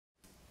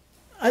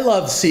I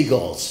love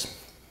seagulls.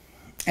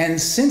 And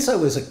since I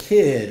was a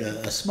kid,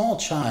 a small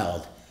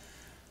child,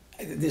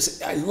 I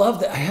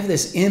have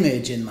this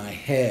image in my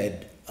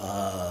head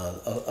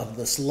of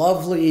this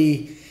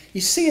lovely,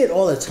 you see it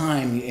all the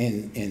time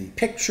in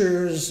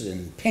pictures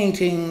and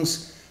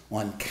paintings,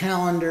 on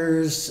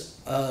calendars,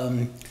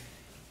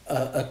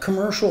 a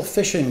commercial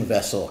fishing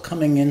vessel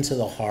coming into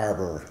the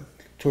harbor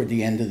toward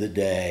the end of the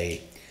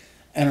day.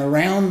 And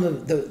around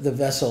the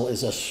vessel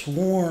is a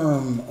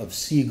swarm of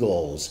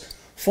seagulls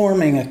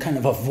forming a kind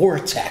of a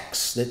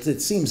vortex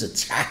that seems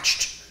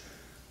attached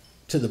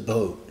to the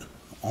boat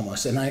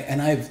almost.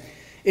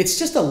 It's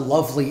just a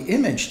lovely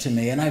image to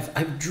me, and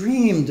I've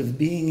dreamed of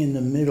being in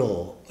the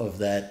middle of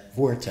that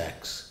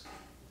vortex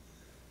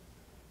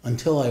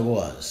until I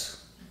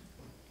was.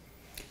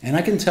 And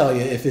I can tell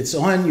you, if it's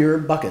on your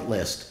bucket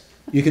list,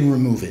 you can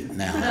remove it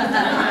now.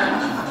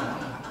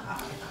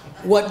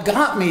 What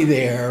got me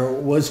there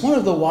was one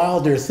of the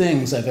wilder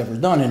things I've ever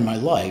done in my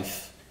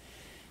life,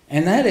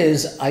 and that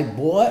is I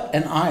bought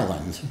an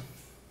island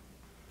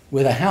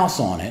with a house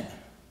on it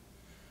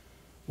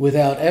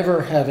without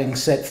ever having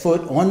set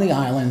foot on the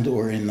island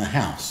or in the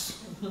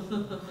house.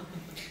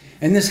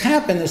 And this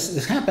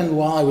happened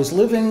while I was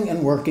living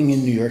and working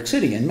in New York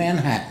City, in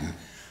Manhattan.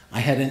 I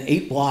had an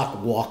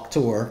 8-block walk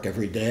to work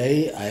every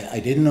day.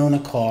 I didn't own a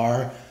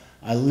car.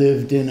 I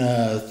lived in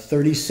a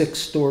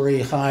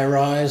 36-story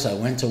high-rise. I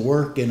went to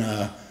work in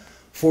a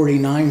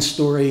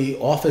 49-story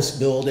office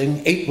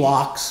building, 8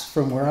 blocks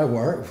from where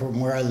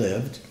I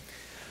lived.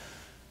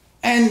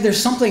 And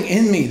there's something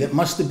in me that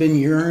must have been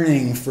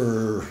yearning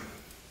for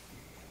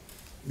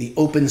the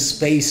open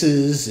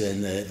spaces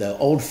and the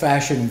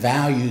old-fashioned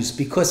values,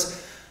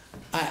 because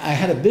I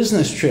had a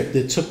business trip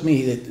that took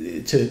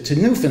me to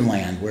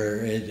Newfoundland,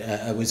 where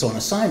I was on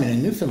assignment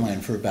in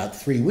Newfoundland for about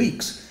 3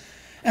 weeks.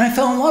 And I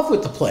fell in love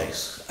with the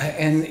place.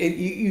 And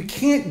you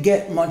can't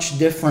get much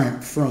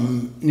different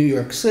from New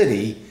York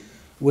City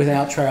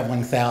without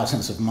traveling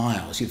thousands of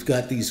miles. You've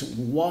got these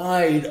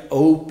wide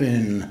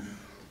open,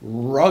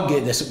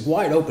 rugged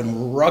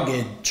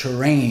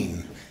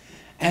terrain.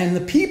 And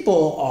the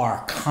people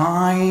are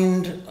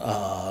kind,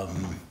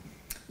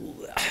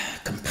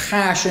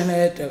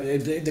 compassionate,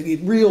 the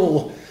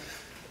real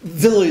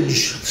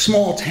village,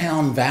 small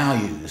town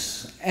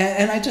values.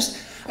 And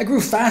I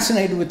grew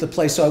fascinated with the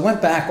place, so I went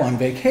back on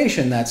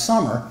vacation that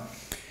summer,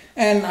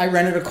 and I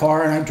rented a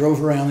car and I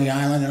drove around the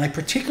island, and I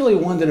particularly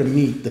wanted to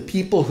meet the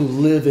people who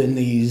live in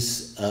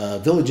these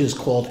villages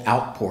called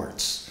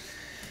outports.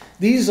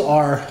 These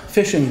are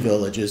fishing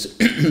villages,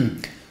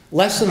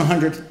 less than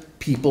 100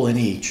 people in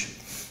each,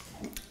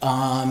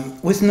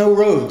 with no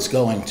roads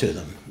going to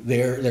them.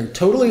 They're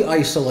totally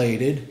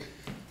isolated.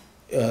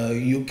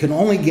 You can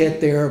only get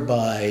there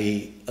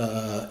by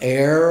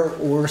air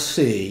or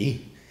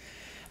sea.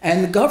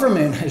 And the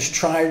government has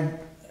tried,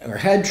 or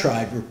had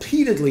tried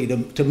repeatedly,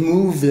 to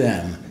move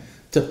them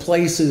to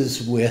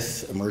places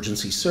with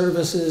emergency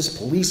services,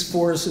 police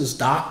forces,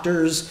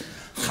 doctors,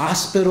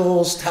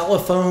 hospitals,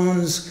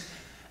 telephones,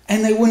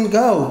 and they wouldn't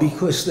go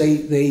because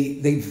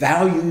they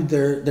valued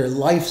their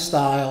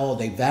lifestyle,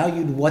 they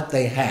valued what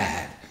they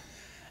had.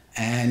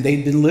 And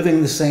they'd been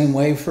living the same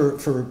way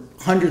for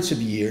hundreds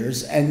of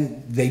years,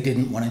 and they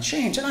didn't want to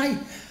change. And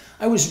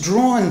I was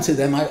drawn to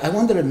them. I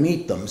wanted to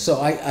meet them.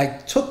 So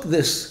I took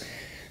this.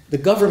 The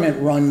government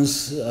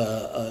runs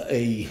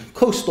a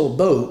coastal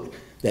boat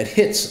that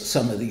hits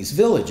some of these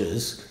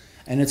villages,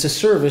 and it's a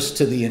service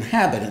to the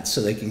inhabitants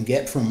so they can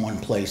get from one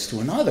place to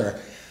another.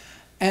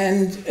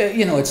 And,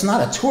 you know, it's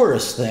not a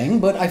tourist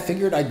thing, but I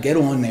figured I'd get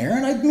on there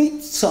and I'd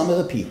meet some of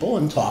the people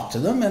and talk to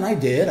them, and I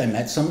did. I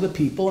met some of the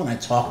people and I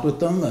talked with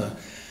them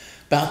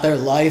about their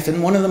life,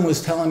 and one of them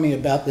was telling me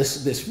about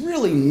this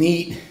really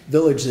neat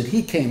village that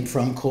he came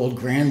from called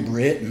Grand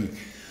Brit, and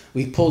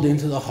we pulled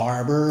into the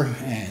harbor,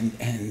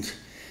 and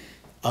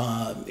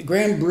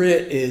Grand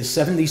Brit is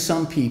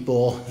 70-some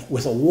people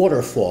with a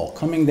waterfall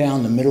coming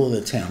down the middle of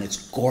the town. It's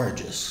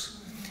gorgeous.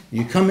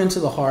 You come into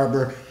the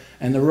harbor,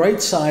 and the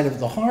right side of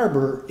the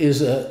harbor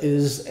is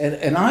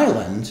an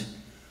island.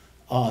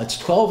 It's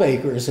 12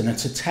 acres, and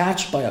it's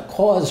attached by a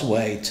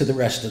causeway to the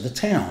rest of the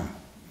town.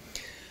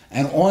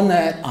 And on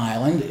that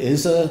island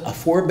is a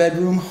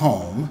 4-bedroom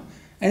home,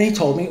 and he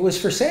told me it was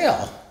for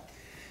sale.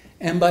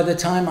 And by the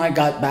time I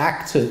got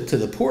back to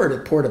the port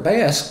at Port of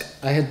Basque,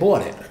 I had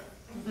bought it.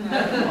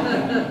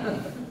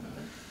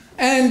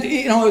 And,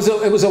 you know,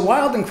 it was a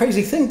wild and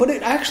crazy thing, but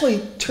it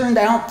actually turned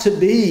out to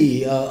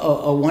be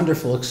a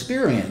wonderful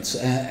experience.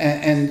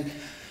 And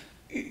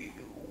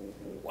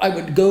I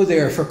would go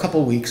there for a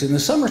couple weeks in the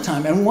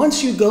summertime, and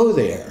once you go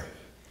there,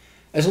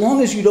 as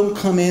long as you don't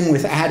come in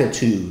with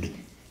attitude,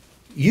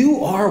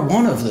 you are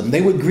one of them.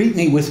 They would greet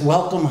me with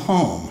welcome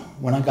home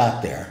when I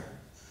got there.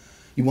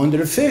 You wanted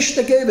to fish,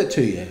 they gave it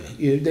to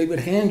you. They would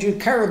hand you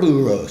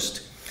caribou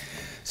roast.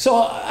 So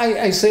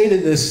I say to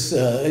this,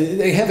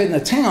 they have in the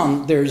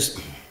town, the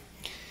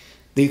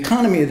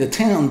economy of the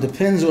town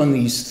depends on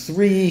these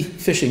 3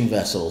 fishing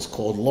vessels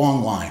called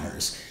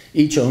longliners,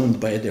 each owned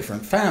by a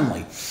different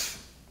family.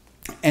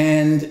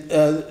 And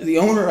the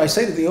owner, I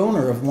say to the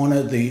owner of one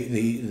of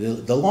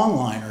the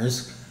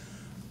longliners,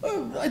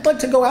 I'd like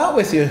to go out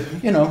with you,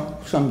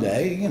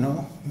 someday,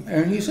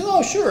 And he said,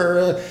 oh,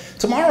 sure.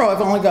 Tomorrow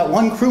I've only got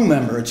one crew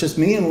member. It's just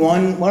me and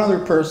one other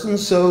person,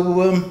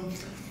 so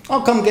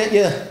I'll come get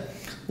you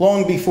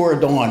long before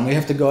dawn. We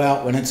have to go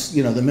out when it's,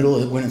 the middle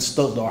of when it's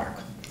still dark.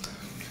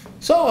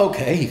 So,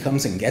 okay, he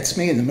comes and gets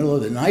me in the middle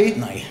of the night,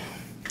 and I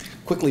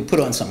quickly put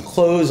on some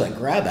clothes. I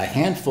grab a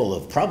handful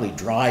of probably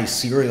dry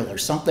cereal or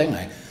something.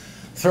 I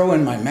throw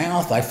in my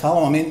mouth. I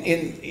follow him.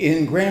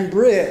 In Grand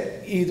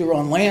Brit, either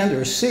on land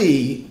or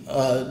sea,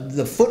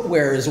 the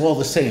footwear is all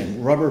the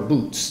same, rubber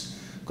boots,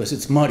 because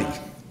it's muddy.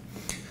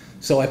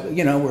 So,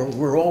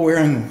 we're all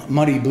wearing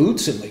muddy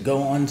boots, and we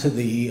go on to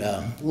the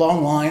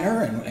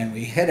longliner, and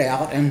we head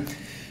out. And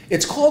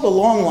it's called a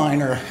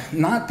longliner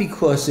not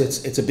because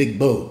it's a big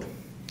boat.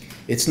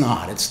 It's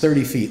not. It's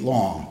 30 feet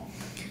long.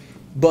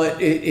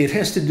 But it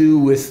has to do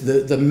with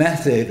the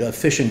method of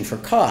fishing for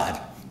cod.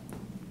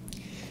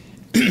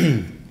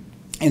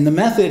 And the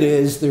method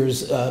is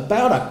there's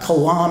about a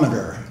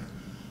kilometer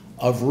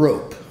of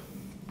rope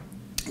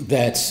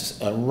that's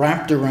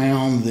wrapped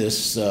around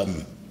this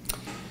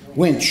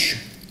winch.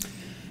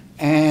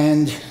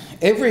 And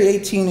every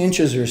 18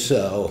 inches or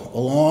so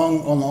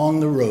along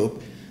the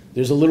rope,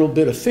 there's a little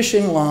bit of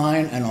fishing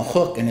line and a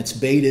hook, and it's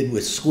baited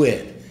with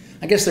squid.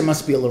 I guess there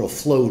must be a little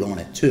float on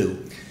it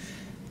too.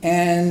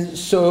 And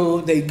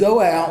so they go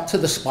out to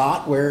the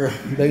spot where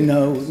they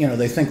know,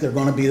 they think they're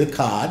going to be the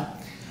cod,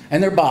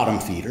 and they're bottom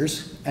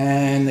feeders.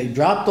 And they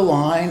drop the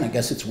line, I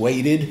guess it's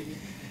weighted,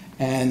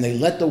 and they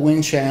let the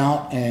winch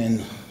out,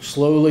 and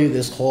slowly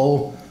this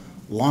whole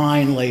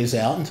line lays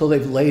out until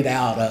they've laid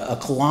out a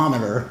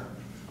kilometer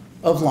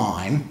of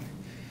line.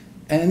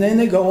 And then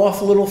they go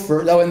off a little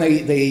further. Oh, and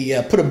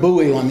they put a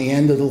buoy on the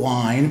end of the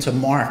line to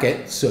mark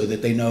it so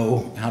that they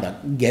know how to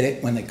get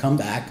it when they come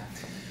back.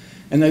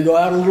 And they go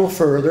out a little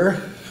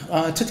further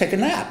to take a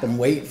nap and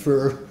wait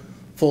for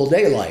full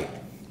daylight.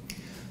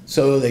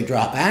 So they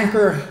drop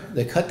anchor,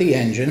 they cut the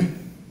engine,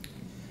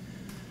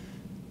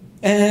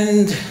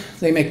 and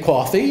they make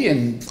coffee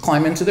and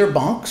climb into their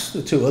bunks,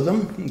 the two of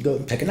them, and go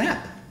take a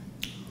nap.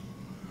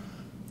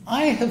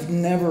 I had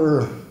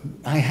never,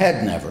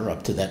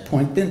 up to that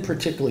point, been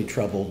particularly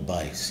troubled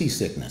by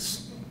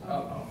seasickness.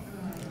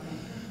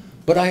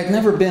 But I had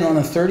never been on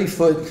a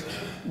 30-foot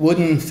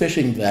wooden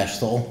fishing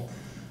vessel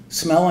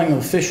smelling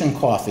of fish and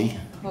coffee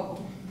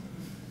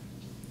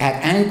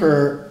at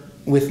anchor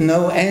with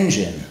no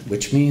engine,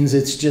 which means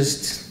it's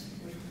just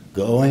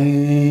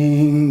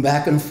going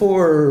back and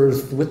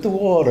forth with the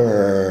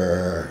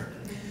water.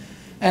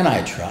 And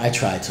I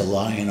tried to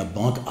lie in a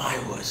bunk. I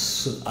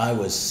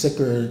was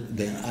sicker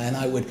than, and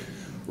I would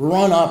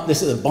run up,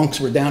 the bunks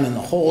were down in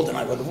the hold, and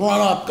I would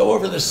run up, go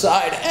over the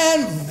side,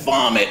 and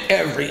vomit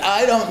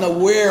I don't know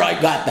where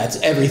I got, that's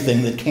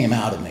everything that came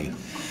out of me.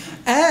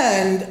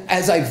 And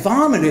as I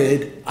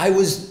vomited, I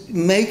was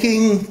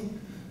making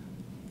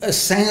a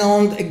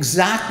sound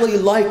exactly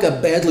like a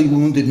badly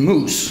wounded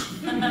moose.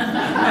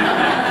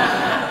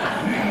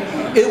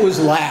 It was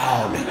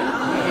loud.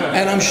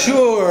 And I'm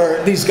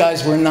sure these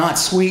guys were not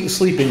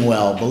sleeping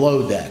well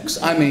below decks.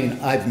 I mean,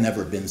 I've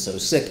never been so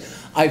sick.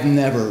 I've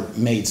never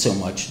made so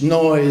much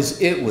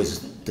noise. It was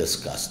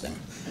disgusting.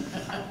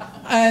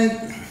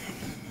 And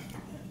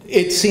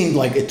it seemed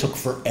like it took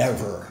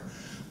forever.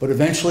 But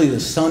eventually the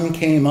sun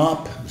came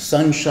up, the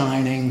sun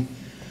shining,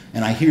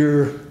 and I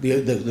hear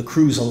the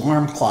crew's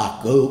alarm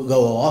clock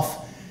go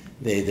off.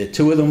 The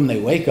two of them,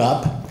 they wake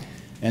up,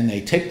 and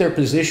they take their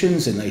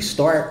positions, and they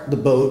start the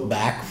boat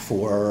back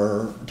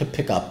to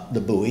pick up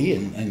the buoy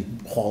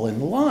and haul in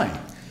the line.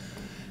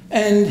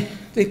 And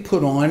they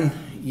put on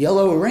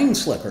yellow rain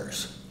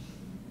slickers.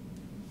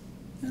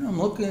 And I'm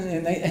looking,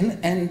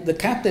 and the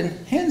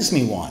captain hands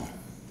me one.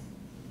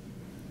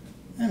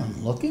 And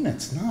I'm looking,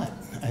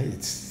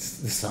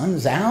 the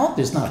sun's out,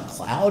 there's not a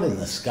cloud in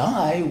the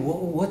sky.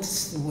 What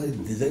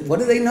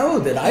do they know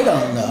that I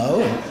don't know?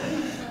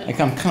 Like,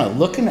 I'm kind of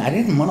looking, I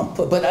didn't want to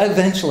put, but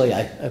eventually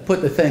I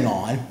put the thing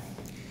on.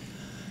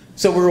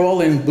 So we're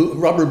all in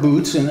rubber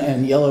boots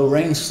and yellow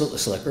rain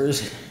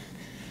slickers,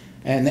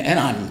 and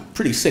I'm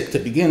pretty sick to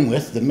begin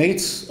with. The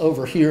mate's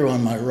over here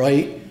on my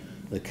right,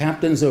 the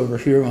captain's over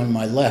here on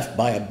my left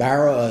by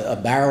barrels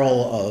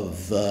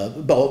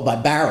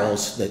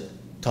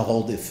to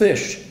hold the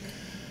fish.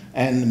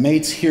 And the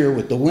mate's here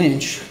with the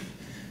winch,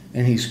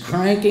 and he's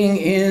cranking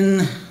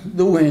in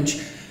the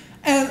winch,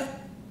 and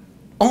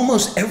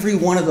almost every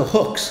one of the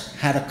hooks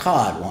had a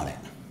cod on it.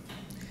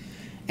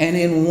 And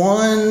in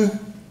one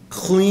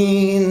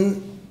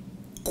clean,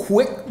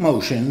 quick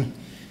motion,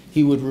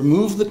 he would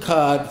remove the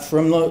cod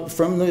from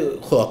the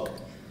hook,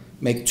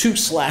 make 2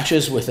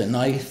 slashes with a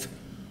knife,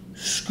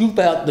 scoop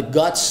out the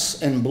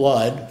guts and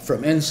blood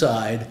from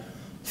inside,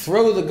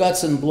 throw the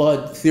guts and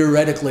blood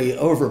theoretically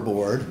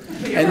overboard,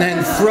 and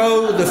then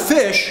throw the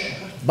fish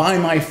by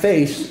my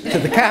face to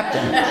the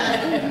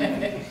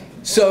captain.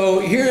 So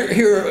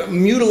here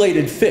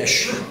mutilated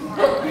fish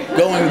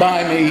going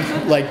by me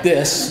like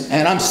this,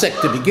 and I'm sick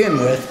to begin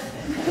with.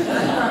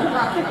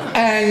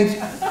 And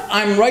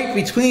I'm right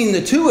between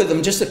the two of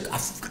them, just a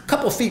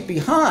couple feet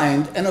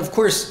behind. And of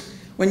course,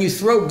 when you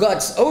throw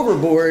guts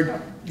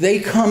overboard, they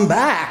come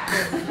back.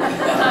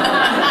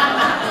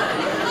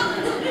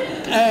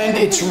 And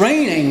it's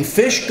raining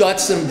fish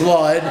guts and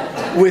blood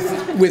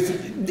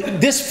with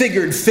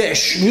disfigured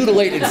fish,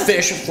 mutilated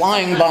fish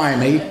flying by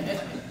me.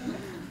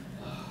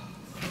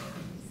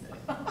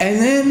 And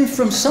then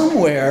from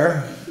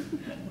somewhere,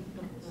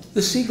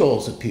 the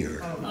seagulls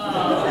appeared.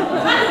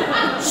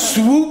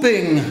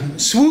 Swooping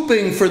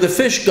for the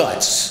fish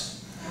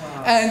guts.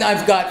 And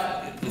I've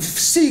got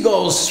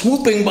seagulls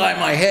swooping by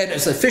my head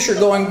as the fish are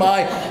going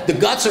by. The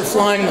guts are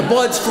flying, the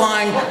blood's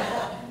flying.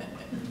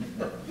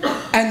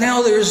 And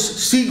now there's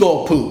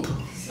seagull poop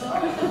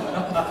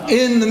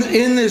in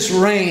this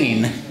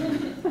rain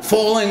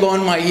falling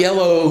on my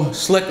yellow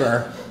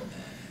slicker.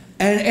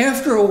 And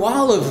after a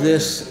while of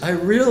this, I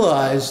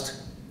realized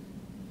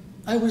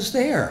I was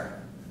there,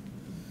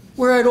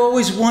 where I'd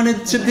always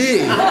wanted to be,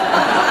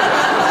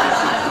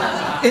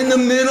 in the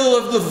middle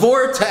of the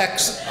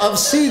vortex of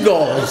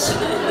seagulls.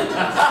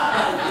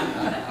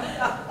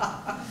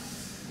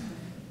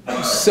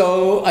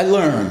 So I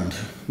learned.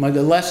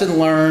 The lesson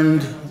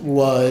learned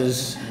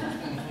was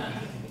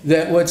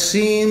that what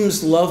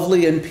seems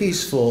lovely and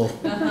peaceful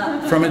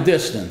from a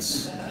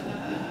distance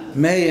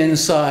may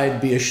inside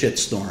be a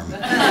shitstorm.